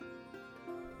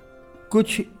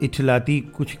कुछ इठलाती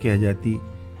कुछ कह जाती,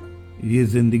 ये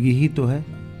जिंदगी ही तो है।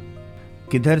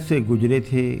 किधर से गुजरे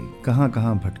थे, कहाँ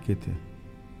कहाँ भटके थे।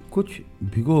 कुछ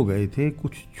भिगो गए थे,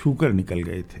 कुछ छूकर निकल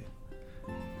गए थे।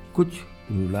 कुछ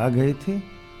रुला गए थे,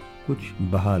 कुछ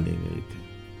बहा ले गए थे।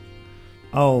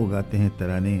 आओ गाते हैं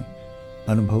तराने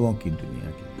अनुभवों की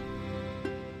दुनिया के।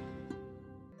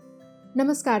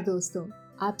 नमस्कार दोस्तों,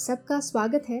 आप सबका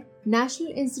स्वागत है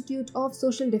national institute of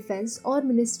social defence और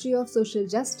ministry of social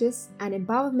justice and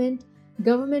empowerment,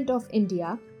 government of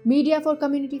India, media for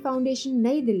community foundation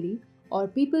New Delhi और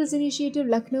पीपल्स इनिशिएटिव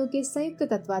लखनऊ के संयुक्त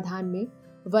तत्वाधान में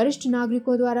वरिष्ठ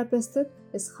नागरिकों द्वारा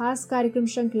प्रस्तुत इस खास कार्यक्रम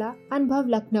श्रृंखला अनुभव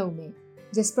लखनऊ में,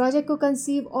 जिस प्रोजेक्ट को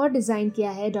कंसीव और डिजाइन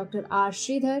किया है डॉक्टर आर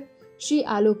श्रीधर, श्री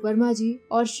आलोक वर्मा जी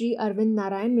और श्री अरविंद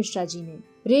नारायण मिश्रा जी ने।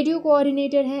 रेडियो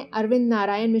कोऑर्डिनेटर हैं अरविंद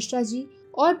नारायण मिश्रा जी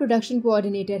और प्रोडक्शन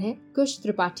कोऑर्डिनेटर हैं कुश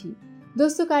त्रिपाठी।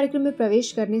 दोस्तों, कार्यक्रम में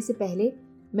प्रवेश करने से पहले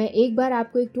मैं एक बार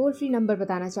आपको एक टोल फ्री नंबर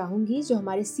बताना चाहूंगी जो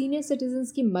हमारे सीनियर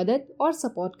सिटीजन्स की मदद और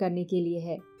सपोर्ट करने के लिए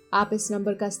है। आप इस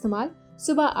नंबर का इस्तेमाल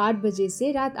सुबह 8 बजे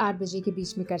से रात 8 बजे के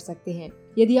बीच में कर सकते हैं।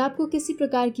 यदि आपको किसी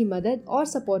प्रकार की मदद और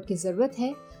सपोर्ट की जरूरत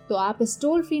है तो आप इस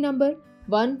टोल फ्री नंबर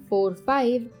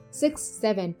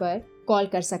 14567 पर कॉल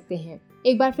कर सकते हैं।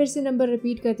 एक बार फिर से नंबर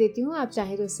रिपीट कर देती हूँ, आप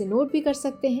चाहें तो इसे नोट भी कर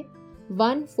सकते हैं।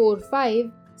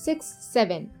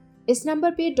 14567। इस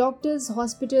नंबर पे doctors,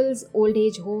 hospitals, old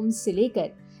age homes से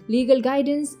लेकर लीगल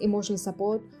गाइडेंस, इमोशनल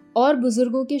सपोर्ट और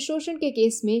बुजुर्गों के शोषण के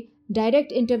केस में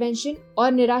डायरेक्ट इंटरवेंशन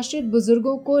और निराश्रित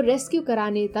बुजुर्गों को रेस्क्यू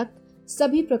कराने तक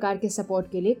सभी प्रकार के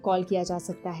सपोर्ट के लिए कॉल किया जा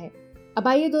सकता है। अब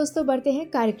आइए दोस्तों, बढ़ते हैं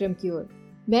कार्यक्रम की ओर।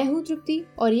 मैं हूँ तृप्ति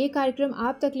और ये कार्यक्रम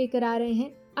आप तक लेकर आ रहे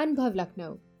हैं अनुभव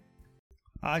लखनऊ।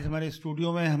 आज हमारे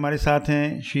स्टूडियो में हमारे साथ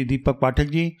हैं श्री दीपक पाठक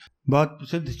जी। बहुत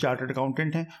प्रसिद्ध चार्टर्ड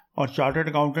अकाउंटेंट हैं और चार्टर्ड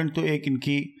अकाउंटेंट तो एक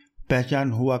इनकी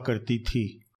पहचान हुआ करती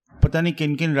थी। पता नहीं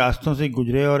किन किन रास्तों से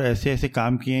गुजरे और ऐसे ऐसे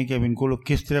काम किए हैं कि अब इनको लोग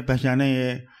किस तरह पहचाने,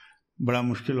 ये बड़ा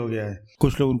मुश्किल हो गया है।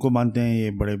 कुछ लोग उनको मानते हैं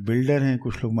ये बड़े बिल्डर हैं,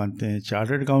 कुछ लोग मानते हैं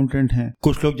चार्टर्ड अकाउंटेंट हैं,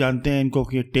 कुछ लोग जानते हैं इनको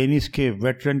कि टेनिस के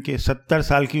वेटरन के 70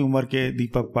 साल की उम्र के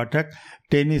दीपक पाठक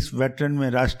टेनिस वेटरन में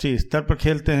राष्ट्रीय स्तर पर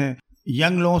खेलते हैं।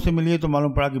 यंग लोगों से मिलिए तो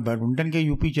मालूम पड़ा कि बैडमिंटन के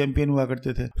यूपी चैंपियन हुआ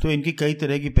करते थे। तो इनकी कई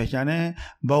तरह की पहचानें हैं।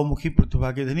 बहुमुखी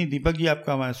प्रतिभा के धनी दीपक जी,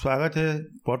 आपका हमारा स्वागत है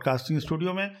पॉडकास्टिंग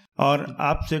स्टूडियो में। और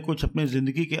आपसे कुछ अपने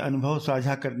जिंदगी के अनुभव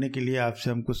साझा करने के लिए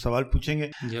आपसे हम कुछ सवाल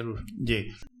पूछेंगे। जरूर जी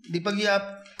दीपक जी,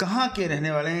 आप कहाँ के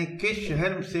रहने वाले हैं? किस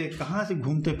शहर से, कहाँ से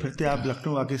घूमते फिरते आप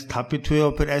लखनऊ आके स्थापित हुए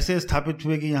और फिर ऐसे स्थापित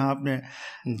हुए कि यहाँ आपने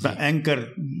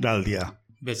एंकर डाल दिया?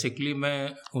 बेसिकली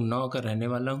मैं उन्नाव का रहने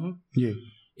वाला हूँ जी।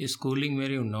 स्कूलिंग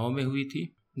मेरी उन्नाव में हुई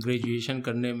थी। ग्रेजुएशन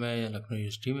करने मैं लखनऊ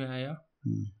यूनिवर्सिटी में आया।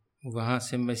 वहाँ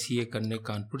से मैं सीए करने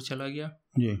कानपुर चला गया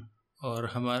जी। और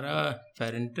हमारा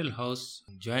पेरेंटल हाउस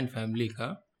जॉइंट फैमिली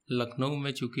का लखनऊ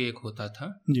में चूँकि एक होता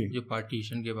था जी। जो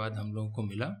पार्टीशन के बाद हम लोगों को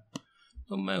मिला,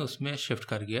 तो मैं उसमें शिफ्ट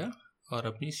कर गया और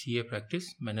अपनी सीए प्रैक्टिस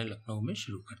मैंने लखनऊ में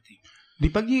शुरू कर दी।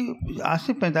 दीपक जी, आज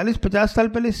से 45-50 साल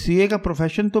पहले सीए का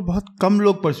प्रोफेशन तो बहुत कम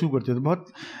लोग परस्यू करते थे, बहुत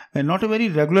not a very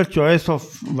regular choice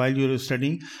of while you are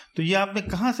studying. तो ये आपने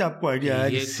कहाँ से आपको आइडिया आया?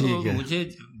 ये तो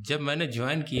मुझे जब मैंने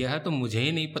ज्वाइन किया है तो मुझे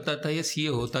ही नहीं पता था ये सीए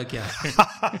होता क्या है।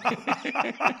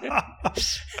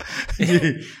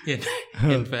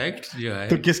 इनफैक्ट जो है,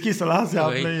 तो किसकी सलाह से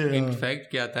आपने ये?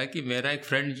 इनफैक्ट क्या था कि मेरा एक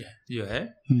फ्रेंड जो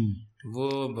है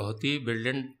वो बहुत ही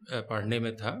ब्रिलियंट पढ़ने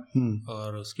में था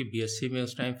और उसकी बीएससी में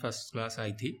उस टाइम फर्स्ट क्लास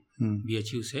आई थी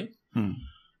बीएचयू से,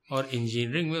 और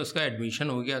इंजीनियरिंग में उसका एडमिशन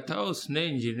हो गया था। उसने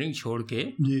इंजीनियरिंग छोड़ के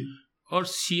और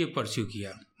सीए परस्यू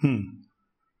किया।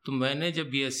 तो मैंने जब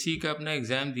बीएससी का अपना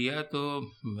एग्ज़ाम दिया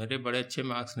तो मेरे बड़े अच्छे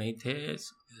मार्क्स नहीं थे,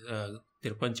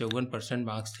 53-54%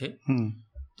 मार्क्स थे।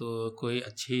 तो कोई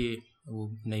अच्छी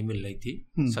वो नहीं मिल रही थी,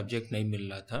 सब्जेक्ट नहीं मिल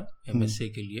रहा था एमएससी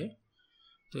के लिए।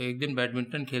 तो एक दिन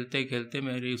बैडमिंटन खेलते खेलते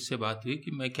मेरी उससे बात हुई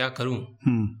कि मैं क्या करूं।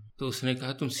 तो उसने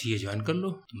कहा तुम सीए ज्वाइन कर लो।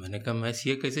 तो मैंने कहा मैं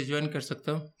सीए कैसे ज्वाइन कर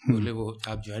सकता हूं? बोले वो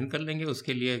आप ज्वाइन कर लेंगे,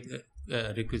 उसके लिए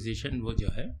रिक्विजिशन वो जो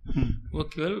है वो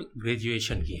केवल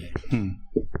ग्रेजुएशन की है।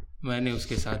 मैंने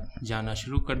उसके साथ जाना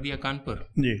शुरू कर दिया कानपुर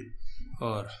जी,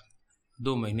 और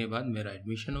 2 महीने बाद मेरा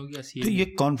एडमिशन हो गया सीए। तो ये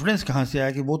कॉन्फिडेंस कहाँ से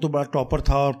आया कि वो तो बड़ा टॉपर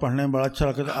था और पढ़ने में बड़ा अच्छा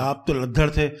लगता था, आप तो लद्दड़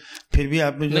थे, फिर भी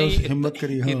आपने जो हिम्मत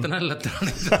करी? इतना लद्दड़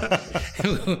नहीं था।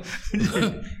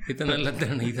 इतना लद्दड़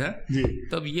नहीं था जी।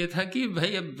 तब ये था कि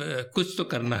भाई अब कुछ तो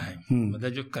करना है, मतलब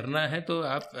जो करना है तो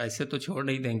आप ऐसे तो छोड़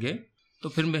नहीं देंगे। तो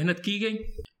फिर मेहनत की गई,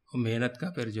 मेहनत का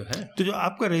फिर जो है। तो जो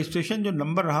आपका रजिस्ट्रेशन जो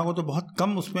नंबर रहा वो तो बहुत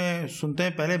कम, उसमें सुनते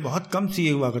हैं पहले बहुत कम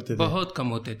सीए हुआ करते थे। बहुत कम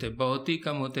होते थे, बहुत ही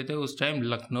कम होते थे उस टाइम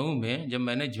लखनऊ में। जब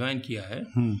मैंने ज्वाइन किया है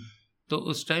तो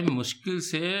उस टाइम मुश्किल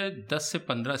से 10 से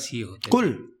 15 सीए होते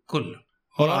कुल।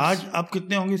 और आज अब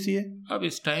कितने होंगे सीए? अब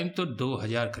इस टाइम तो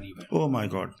 2000 करीब है। Oh my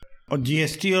God. और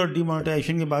जीएसटी और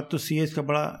डिमोनेटाइजेशन के बाद तो सीएस का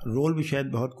बड़ा रोल भी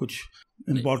शायद बहुत कुछ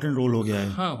इम्पोर्टेंट रोल हो गया है।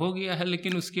 हाँ, हो गया है,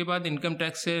 लेकिन उसके बाद इनकम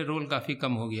टैक्स से रोल काफ़ी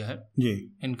कम हो गया है जी।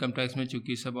 इनकम टैक्स में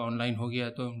चूंकि सब ऑनलाइन हो गया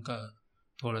तो उनका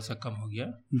थोड़ा सा कम हो गया।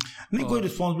 नहीं, कोई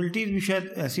रिस्पॉन्सिबिलिटीज भी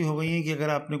शायद ऐसी हो गई हैं कि अगर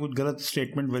आपने कुछ गलत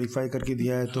स्टेटमेंट वेरीफाई करके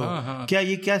दिया है तो हाँ।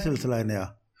 क्या सिलसिला है नया?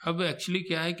 अब एक्चुअली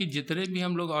क्या है कि जितने भी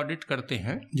हम लोग ऑडिट करते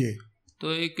हैं जी,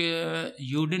 तो एक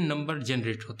यूडिन नंबर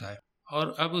जनरेट होता है,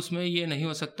 और अब उसमें ये नहीं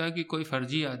हो सकता कि कोई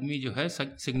फर्जी आदमी जो है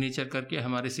सिग्नेचर करके,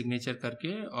 हमारे सिग्नेचर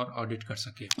करके और ऑडिट कर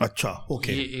सके। अच्छा,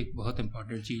 ओके। ये एक बहुत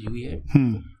इंपॉर्टेंट चीज हुई है।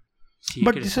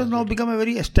 But this has now become a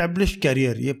very established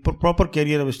career, ये प्रॉपर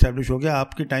कैरियर अब एस्टैब्लिश हो गया।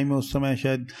 आपके टाइम में उस समय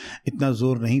शायद इतना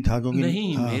जोर नहीं था क्योंकि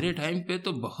नहीं, मेरे टाइम पे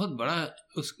तो बहुत बड़ा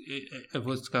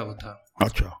उसका वो था।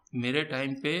 अच्छा, मेरे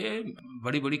टाइम पे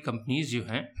बड़ी बड़ी कंपनीज जो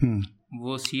हैं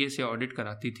वो सीए से ऑडिट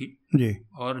कराती थी जी,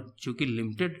 और चूंकि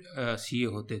लिमिटेड सीए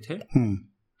होते थे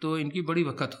तो इनकी बड़ी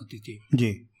वक़्त होती थी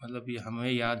जी। मतलब ये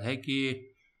हमें याद है कि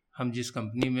हम जिस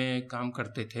कंपनी में काम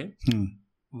करते थे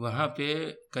वहाँ पे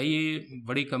कई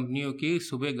बड़ी कंपनियों की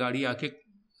सुबह गाड़ी आके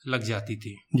लग जाती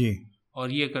थी जी,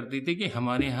 और ये करती थी कि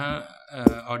हमारे यहाँ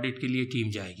ऑडिट के लिए टीम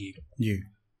जाएगी जी।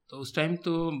 तो उस टाइम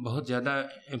तो बहुत ज़्यादा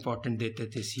इम्पोर्टेंट देते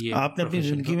थे सीए। आपने अपनी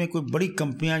जिंदगी में कोई बड़ी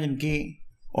कंपनियां जिनकी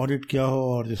ऑडिट किया हो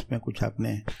और जिसमें कुछ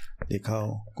आपने देखा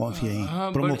हो, कौन सी है?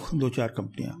 हाँ, प्रमुख 2-4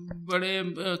 कंपनियां।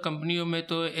 बड़े कंपनियों में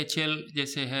तो एचएल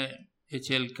जैसे है,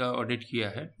 एचएल का ऑडिट किया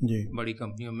है जी, बड़ी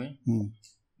कंपनियों में।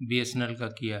 बीएसएनएल का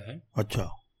किया है। अच्छा,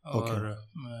 और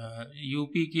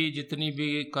यूपी की जितनी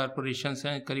भी कॉरपोरेशंस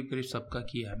हैं करीब करीब सबका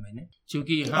किया है मैंने,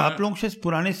 क्योंकि यहाँ आप लोग शायद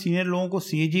पुराने सीनियर लोगों को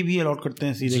सीएजी भी अलॉट करते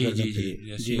हैं सीधे करने के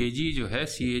लिए। सीएजी जो है,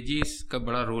 सीएजी का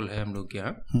बड़ा रोल है हम लोग के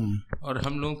यहाँ। और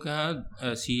हम लोग के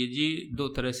यहाँ सीएजी 2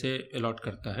 तरह से अलॉट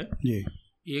करता है जी।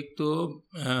 एक तो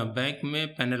बैंक में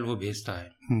पैनल वो भेजता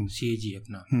है सीएजी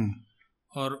अपना,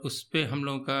 और उस पे हम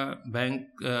लोगों का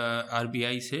बैंक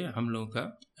आरबीआई से हम लोगों का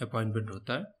अपॉइंटमेंट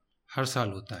होता है, हर साल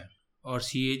होता है। और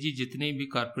सीएजी जितनी भी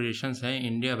कॉरपोरेशंस हैं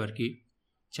इंडिया भर की,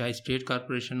 चाहे स्टेट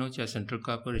कॉरपोरेशन हो चाहे सेंट्रल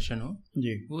कॉरपोरेशन हो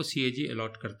जी, वो सीएजी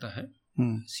अलॉट करता है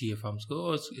सीए फर्म्स को,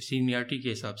 और सीनियरिटी के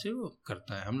हिसाब से वो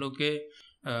करता है। हम लोग के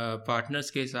पार्टनर्स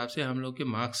के हिसाब से हम लोग के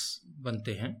मार्क्स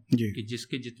बनते हैं कि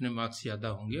जिसके जितने मार्क्स ज़्यादा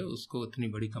होंगे उसको उतनी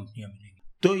बड़ी कंपनियां मिलेंगी।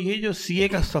 तो ये जो सीए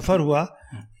का सफ़र हुआ,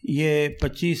 ये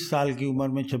 25 साल की उम्र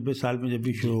में, 26 साल में जब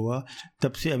भी शुरू हुआ,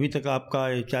 तब से अभी तक आपका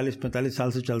 40-45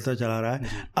 साल से चलता चला रहा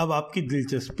है। अब आपकी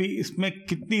दिलचस्पी इसमें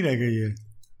कितनी रह गई है?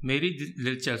 मेरी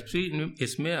दिलचस्पी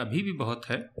इसमें अभी भी बहुत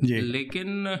है,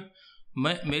 लेकिन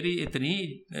मेरी इतनी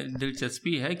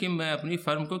दिलचस्पी है कि मैं अपनी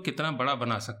फर्म को कितना बड़ा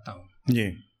बना सकता हूँ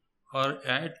जी। और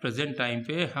एट प्रेजेंट टाइम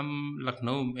पे हम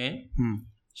लखनऊ में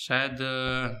शायद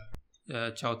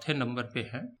 4थे नंबर पे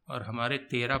हैं, और हमारे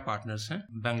 13 पार्टनर्स हैं।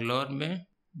 बेंगलोर में,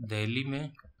 दिल्ली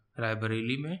में,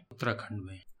 रायबरेली में, उत्तराखंड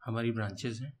में हमारी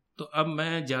ब्रांचेस हैं। तो अब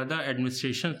मैं ज़्यादा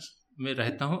एडमिनिस्ट्रेशन में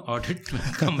रहता हूँ, ऑडिट में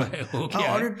कम हो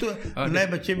गया। ऑडिट तो नए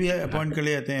बच्चे भी अपॉइंट कर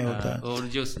ले जाते हैं, होता है। और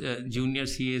जो जूनियर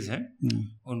सीएज हैं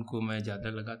उनको मैं ज़्यादा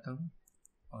लगाता हूँ।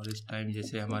 और इस टाइम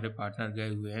जैसे हमारे पार्टनर गए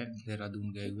हुए हैं,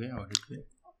 देहरादून गए हुए हैं ऑडिट पे।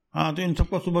 हाँ, तो इन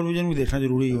सबका सुपरविजन भी देखना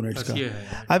जरूरी है यूनिट्स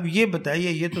का। अब ये बताइए,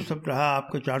 ये तो सब रहा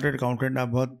आपका चार्टर्ड अकाउंटेंट, आप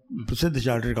बहुत प्रसिद्ध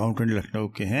चार्टर्ड अकाउंटेंट लखनऊ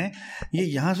के हैं। ये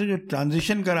यहाँ से जो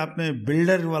ट्रांजिशन कर आपने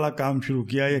बिल्डर वाला काम शुरू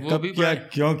किया, ये कब किया,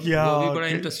 क्यों किया? वो भी बड़ा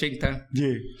इंटरेस्टिंग था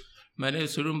जी। मैंने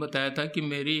शुरू में बताया था कि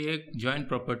मेरी एक जॉइंट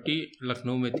प्रॉपर्टी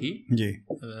लखनऊ में थी जी,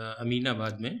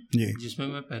 अमीनाबाद में जी, जिसमें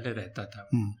मैं पहले रहता था।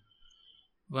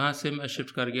 वहाँ से मैं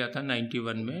शिफ्ट कर गया था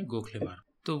 91 में गोखले मार्ग।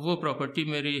 तो वो प्रॉपर्टी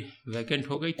मेरी वैकेंट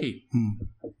हो गई थी,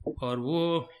 और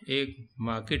वो एक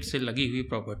मार्केट से लगी हुई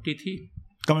प्रॉपर्टी थी,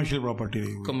 कमर्शियल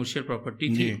प्रॉपर्टी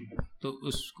थी। तो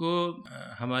उसको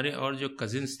हमारे और जो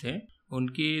कजिन्स थे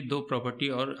उनकी 2 प्रॉपर्टी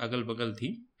और अगल बगल थी।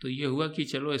 तो ये हुआ कि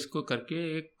चलो इसको करके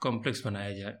एक कॉम्प्लेक्स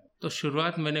बनाया जाए। तो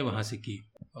शुरुआत मैंने वहाँ से की,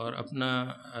 और अपना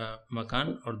मकान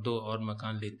और 2 और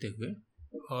मकान लेते हुए,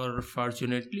 और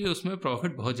फॉर्चुनेटली उसमें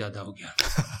प्रॉफिट बहुत ज़्यादा हो गया।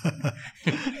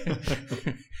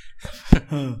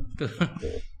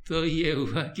 तो ये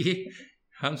हुआ कि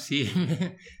हम सीए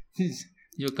में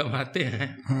जो कमाते हैं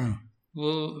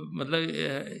वो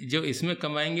मतलब जो इसमें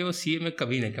कमाएंगे वो सीए में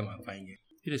कभी नहीं कमा पाएंगे।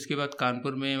 फिर इसके बाद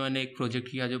कानपुर में मैंने एक प्रोजेक्ट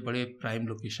किया जो बड़े प्राइम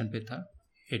लोकेशन पे था,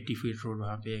 80 फीट रोड,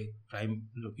 वहाँ पे एक प्राइम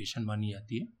लोकेशन मानी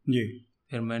जाती है जी।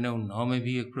 फिर मैंने उन्नाव में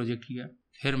भी एक प्रोजेक्ट किया।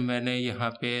 फिर मैंने यहाँ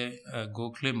पे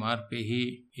गोखले मार्ग पे ही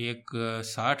एक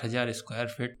 60,000 स्क्वायर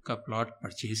फीट का प्लॉट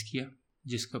परचेज किया,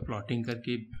 जिसका प्लॉटिंग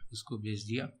करके उसको बेच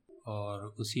दिया, और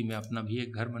उसी में अपना भी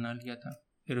एक घर बना लिया था।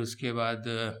 फिर उसके बाद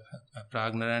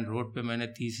प्राग नारायण रोड पे मैंने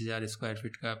 30,000 स्क्वायर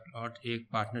फीट का प्लॉट एक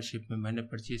पार्टनरशिप में मैंने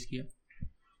परचेज किया।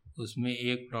 उसमें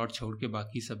एक प्लॉट छोड़ के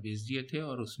बाकी सब बेच दिए थे,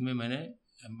 और उसमें मैंने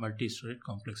मल्टी स्टोरेज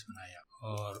कॉम्प्लेक्स बनाया।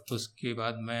 और उसके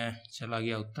बाद मैं चला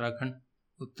गया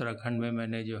उत्तराखंड में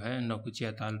मैंने जो है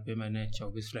नौकुचिया ताल पे मैंने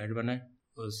 24 फ्लैट बनाए,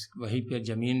 वहीं पे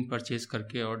ज़मीन परचेज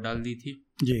करके और डाल दी थी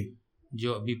जी,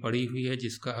 जो अभी पड़ी हुई है,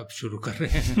 जिसका अब शुरू कर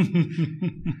रहे हैं।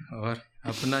 और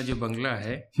अपना जो बंगला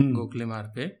है गोखले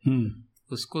मार्ग पे,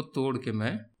 उसको तोड़ के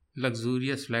मैं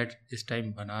लग्जूरियस फ्लैट इस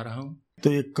टाइम बना रहा हूँ।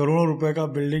 तो ये करोड़ों रुपए का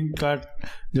बिल्डिंग का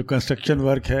जो कंस्ट्रक्शन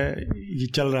वर्क है ये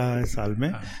चल रहा है साल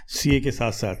में, सीए के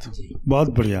साथ साथ। बहुत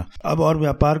बढ़िया। अब और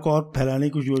व्यापार को और फैलाने की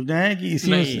कुछ योजना है कि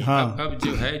इसी नहीं, में? हाँ, अब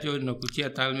जो है जो नौकुचिया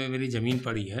ताल में मेरी जमीन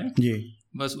पड़ी है जी,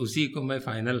 बस उसी को मैं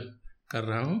फाइनल कर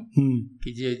रहा हूँ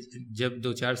कि ये जब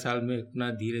 2-4 साल में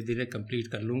अपना धीरे धीरे कंप्लीट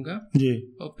कर लूंगा जी,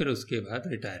 और फिर उसके बाद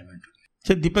रिटायरमेंट।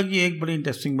 अच्छा दीपक जी, एक बड़ी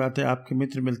इंटरेस्टिंग बात है, आपके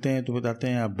मित्र मिलते हैं तो बताते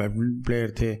हैं आप बैडमिंटन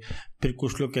प्लेयर थे, फिर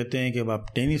कुछ लोग कहते हैं कि अब आप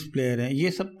टेनिस प्लेयर हैं।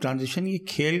 ये सब ट्रांजिशन, ये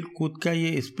खेल कूद का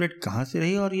ये स्पिरिट कहाँ से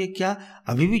रही और ये क्या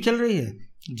अभी भी चल रही है?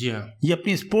 जी हाँ, ये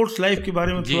अपनी स्पोर्ट्स लाइफ के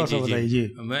बारे में थोड़ा सा बताइए। जी,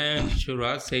 मैं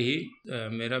शुरुआत से ही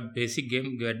मेरा बेसिक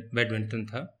गेम बैडमिंटन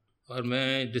था और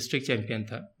मैं डिस्ट्रिक्ट चैंपियन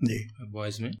था जी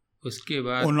बॉयज़ में। उसके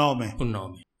बाद उन्नाव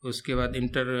में उसके बाद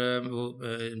इंटर वो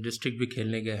डिस्ट्रिक्ट भी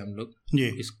खेलने गए हम लोग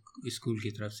जी स्कूल की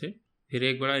तरफ से। फिर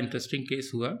एक बड़ा इंटरेस्टिंग केस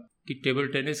हुआ कि टेबल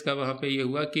टेनिस का वहाँ पे ये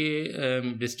हुआ कि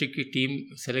डिस्ट्रिक्ट की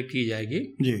टीम सेलेक्ट की जाएगी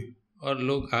जी और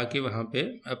लोग आके वहाँ पे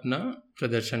अपना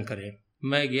प्रदर्शन करें।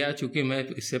 मैं गया, चूँकि मैं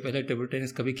इससे पहले टेबल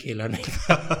टेनिस कभी खेला नहीं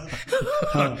था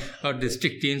हाँ। और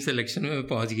डिस्ट्रिक्ट टीम सिलेक्शन में मैं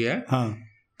पहुँच गया हाँ।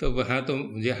 तो वहाँ तो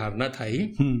मुझे हारना था ही।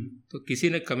 तो किसी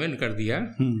ने कमेंट कर दिया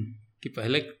कि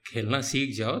पहले खेलना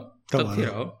सीख जाओ तब फिर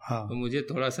आओ हाँ। तो मुझे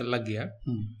थोड़ा सा लग गया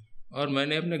और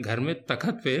मैंने अपने घर में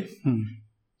तख्त पे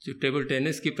जो टेबल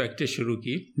टेनिस की प्रैक्टिस शुरू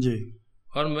की जी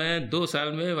और मैं 2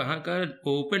 साल में वहाँ का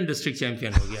ओपन डिस्ट्रिक्ट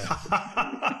चैंपियन हो गया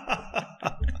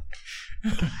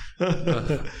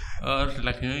और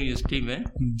लखनऊ यूनिवर्सिटी में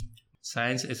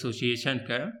साइंस एसोसिएशन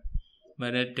का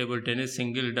मैंने table tennis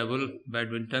single double,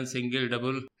 badminton single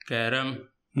double, carrom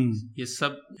ये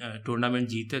सब टूर्नामेंट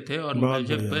जीते थे और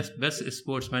मुझे best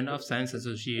sportsman of science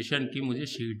association की मुझे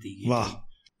शीट दी गई। वाह।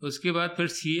 उसके बाद फिर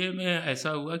सीए में ऐसा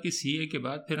हुआ कि सीए के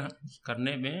बाद फिर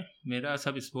करने में मेरा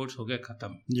सब स्पोर्ट्स हो गया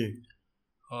ख़त्म जी।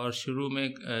 और शुरू में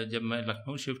जब मैं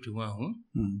लखनऊ शिफ्ट हुआ हूँ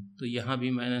तो यहाँ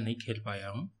भी मैंने नहीं खेल पाया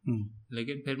हूँ,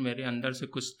 लेकिन फिर मेरे अंदर से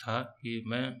कुछ था कि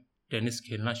मैं टेनिस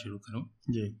खेलना शुरू करूँ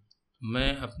जी।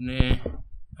 मैं अपने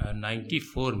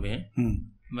 94 में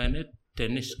मैंने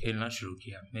टेनिस खेलना शुरू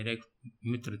किया। मेरे एक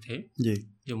मित्र थे जी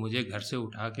जो मुझे घर से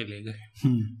उठा के ले गए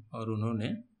और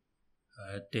उन्होंने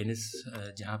टेनिस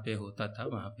जहाँ पे होता था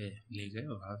वहाँ पे ले गए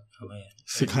और वहाँ हमें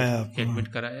सिखाया, एडमिट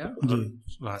कराया और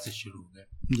वहाँ से शुरू हो गए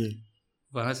जी।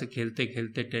 वहाँ से खेलते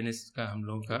खेलते टेनिस का हम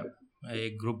लोगों का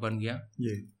एक ग्रुप बन गया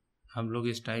जी। हम लोग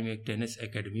इस टाइम एक टेनिस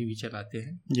एकेडमी भी चलाते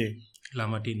हैं जी,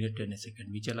 लामाटीनियर टेनिस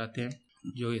एकेडमी चलाते हैं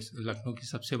जो इस लखनऊ की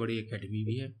सबसे बड़ी एकेडमी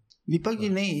भी है। दीपक जी,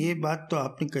 नहीं ये बात तो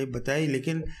आपने कहीं बताई,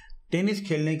 लेकिन टेनिस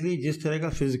खेलने के लिए जिस तरह का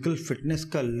फिजिकल फिटनेस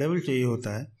का लेवल चाहिए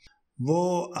होता है वो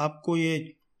आपको ये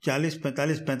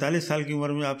 45 साल की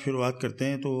उम्र में आप शुरुआत करते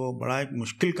हैं तो वो बड़ा एक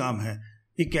मुश्किल काम है।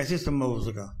 ये कैसे संभव हो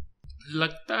सका?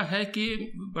 लगता है कि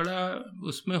बड़ा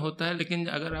उसमें होता है, लेकिन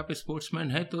अगर आप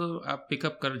स्पोर्ट्समैन हैं तो आप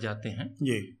पिकअप कर जाते हैं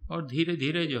जी और धीरे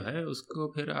धीरे जो है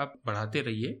उसको फिर आप बढ़ाते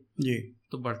रहिए जी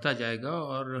तो बढ़ता जाएगा।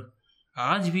 और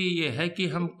आज भी ये है कि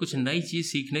हम कुछ नई चीज़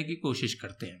सीखने की कोशिश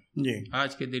करते हैं जी।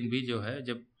 आज के दिन भी जो है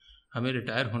जब हमें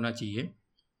रिटायर होना चाहिए,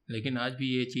 लेकिन आज भी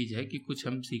ये चीज़ है कि कुछ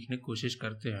हम सीखने की कोशिश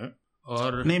करते हैं।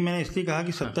 और नहीं, मैंने इसलिए कहा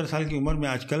कि 70 साल की उम्र में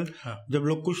आजकल जब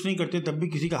लोग कुछ नहीं करते तब भी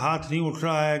किसी का हाथ नहीं उठ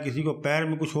रहा है, किसी को पैर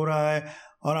में कुछ हो रहा है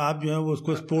और आप जो है वो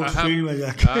उसको स्पोर्ट्स फील्ड में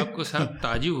जाके आपको सब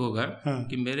ताजुब होगा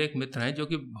कि मेरे एक मित्र हैं जो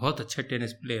कि बहुत अच्छा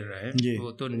टेनिस प्लेयर रहे,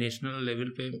 वो तो नेशनल लेवल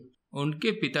पे,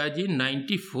 उनके पिताजी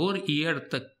 94 ईयर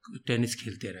तक टेनिस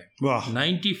खेलते रहे। वाह।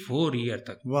 94 ईयर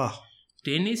तक। वाह।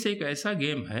 टेनिस एक ऐसा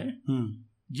गेम है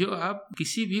जो आप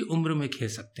किसी भी उम्र में खेल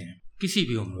सकते हैं, किसी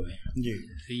भी उम्र में जी।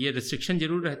 ये रिस्ट्रिक्शन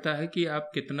जरूर रहता है कि आप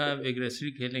कितना एग्रेसिव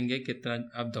खेलेंगे, कितना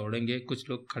आप दौड़ेंगे। कुछ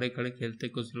लोग खड़े खड़े खेलते,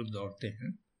 कुछ लोग दौड़ते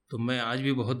हैं। तो मैं आज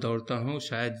भी बहुत दौड़ता हूँ,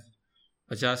 शायद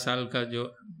 50 साल का जो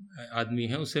आदमी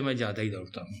है उससे मैं ज़्यादा ही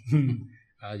दौड़ता हूँ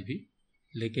आज भी।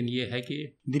 लेकिन ये है कि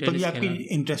दीपक जी, आपकी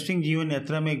इंटरेस्टिंग जीवन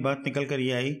यात्रा में एक बात निकल कर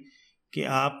ये आई कि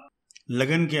आप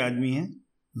लगन के आदमी हैं,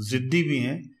 जिद्दी भी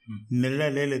हैं, निर्णय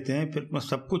ले लेते हैं, फिर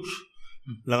सब कुछ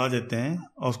लगा देते हैं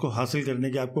और उसको हासिल करने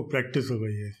की आपको प्रैक्टिस हो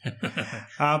गई है।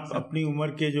 आप अपनी उम्र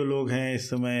के जो लोग हैं इस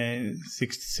समय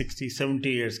 60-70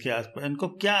 ईयर्स के आसपास, इनको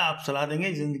क्या आप सलाह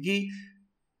देंगे जिंदगी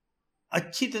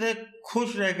अच्छी तरह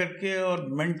खुश रह करके और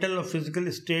मेंटल और फिजिकल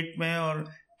स्टेट में, और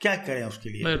क्या करें उसके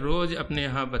लिए? मैं रोज अपने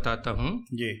यहाँ बताता हूँ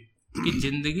जी कि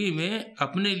जिंदगी में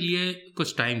अपने लिए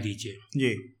कुछ टाइम दीजिए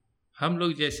जी। हम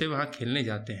लोग जैसे वहाँ खेलने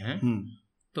जाते हैं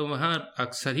तो वहाँ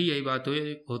अक्सर ही यही बात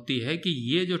होती है कि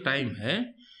ये जो टाइम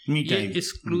है ये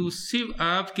एक्सक्लूसिव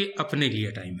आपके अपने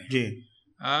लिए टाइम है जी।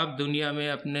 आप दुनिया में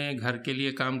अपने घर के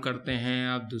लिए काम करते हैं,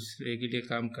 आप दूसरे के लिए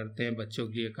काम करते हैं, बच्चों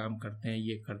के लिए काम करते हैं,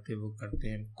 ये करते वो करते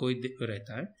हैं, कोई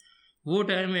रहता है। वो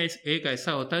टाइम एक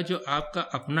ऐसा होता है जो आपका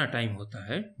अपना टाइम होता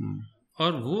है,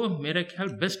 और वो मेरा ख्याल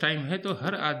बेस्ट टाइम है। तो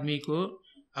हर आदमी को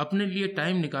अपने लिए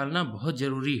टाइम निकालना बहुत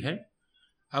ज़रूरी है।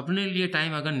 अपने लिए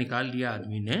टाइम अगर निकाल लिया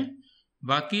आदमी ने,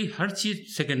 बाकी हर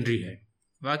चीज़ सेकेंडरी है,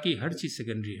 बाकी हर चीज़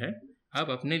सेकेंडरी है। आप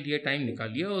अपने लिए टाइम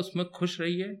निकालिए और उसमें खुश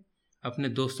रहिए अपने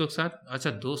दोस्तों के साथ।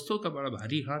 अच्छा, दोस्तों का बड़ा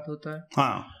भारी हाथ होता है।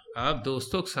 हाँ, आप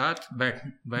दोस्तों के साथ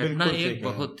बैठना एक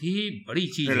बहुत ही बड़ी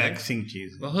चीज़ है, रिलैक्सिंग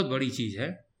चीज़, बहुत बड़ी चीज़ है।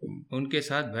 उनके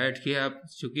साथ बैठ के आप,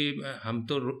 चूँकि हम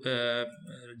तो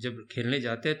जब खेलने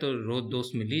जाते हैं तो रोज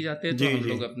दोस्त मिल ही जाते हैं, तो हम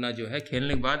लोग अपना जो है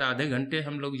खेलने के बाद आधे घंटे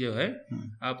हम लोग जो है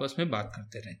आपस में बात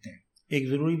करते रहते हैं। एक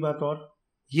ज़रूरी बात और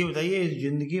ये बताइए, इस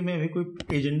जिंदगी में भी कोई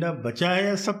एजेंडा बचा है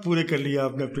या सब पूरे कर लिया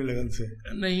आपने अपनी लगन से?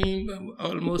 नहीं,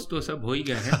 ऑलमोस्ट तो सब हो ही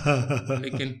गए हैं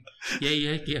लेकिन यही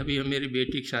है कि अभी मेरी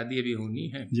बेटी की शादी अभी होनी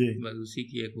है, बस उसी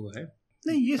की एक वो है।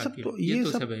 नहीं, ये सब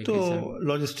तो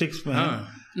लॉजिस्टिक्स में हाँ,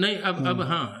 नहीं अब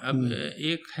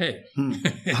एक है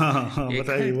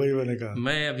बताइए, वही मैंने कहा।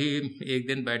 मैं अभी एक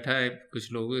दिन बैठा है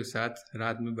कुछ लोगों के साथ,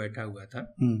 रात में बैठा हुआ था,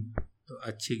 तो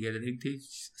अच्छी गैलरी थी,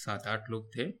 7-8 लोग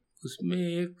थे। उसमें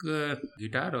एक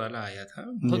गिटार वाला आया था,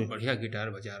 बहुत बढ़िया गिटार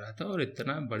बजा रहा था और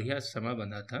इतना बढ़िया समय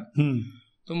बना था।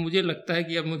 तो मुझे लगता है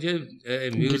कि अब मुझे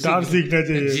गिटार सीखना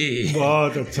चाहिए जी।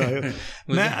 बहुत अच्छा है।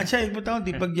 मैं अच्छा एक बताऊं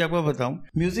दीपक जी, आपको बताऊं,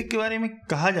 म्यूजिक के बारे में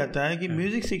कहा जाता है कि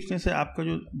म्यूजिक सीखने से आपका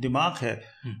जो दिमाग है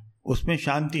उसमें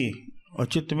शांति और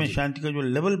चित्त में शांति का जो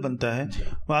लेवल बनता है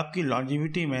वो आपकी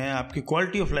लॉन्जिविटी में, आपकी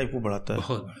क्वालिटी ऑफ लाइफ को बढ़ाता है।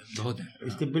 बहुत है।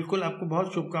 इसलिए बिल्कुल आपको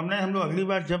बहुत शुभकामनाएं। हम लोग अगली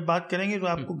बार जब बात करेंगे तो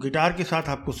आपको गिटार के साथ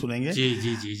आपको सुनेंगे। जी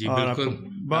जी जी जी, और बिल्कुल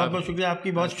बहुत बहुत शुक्रिया।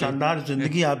 आपकी बहुत शानदार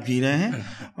जिंदगी आप जी रहे हैं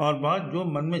और बहुत जो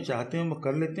मन में चाहते हैं वो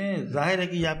कर लेते हैं। जाहिर है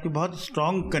कि ये आपकी बहुत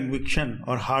स्ट्रॉन्ग कन्विक्शन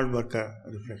और हार्ड वर्क का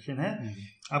रिफ्लेक्शन है।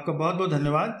 आपका बहुत बहुत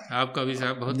धन्यवाद। आपका भी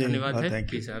साहब बहुत धन्यवाद है।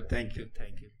 Thank you.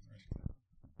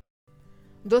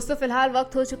 दोस्तों, फिलहाल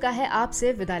वक्त हो चुका है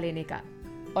आपसे विदा लेने का,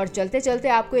 और चलते चलते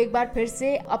आपको एक बार फिर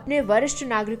से अपने वरिष्ठ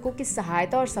नागरिकों की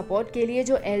सहायता और सपोर्ट के लिए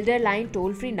जो Elder line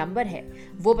toll free number है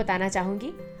वो बताना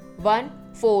चाहूंगी,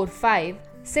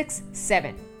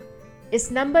 14567।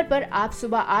 इस नंबर पर आप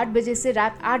सुबह 8 बजे से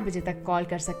रात 8 बजे तक कॉल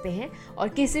कर सकते हैं और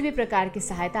किसी भी प्रकार की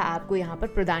सहायता आपको यहाँ पर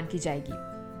प्रदान की जाएगी।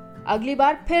 अगली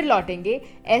बार फिर लौटेंगे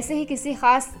ऐसे ही किसी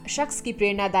खास शख्स की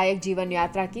प्रेरणादायक जीवन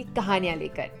यात्रा की कहानियां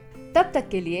लेकर। तब तक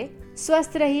के लिए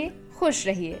स्वस्थ रहिए, खुश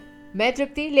रहिए। मैं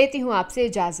तृप्ति लेती हूँ आपसे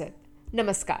इजाजत।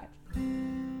 नमस्कार।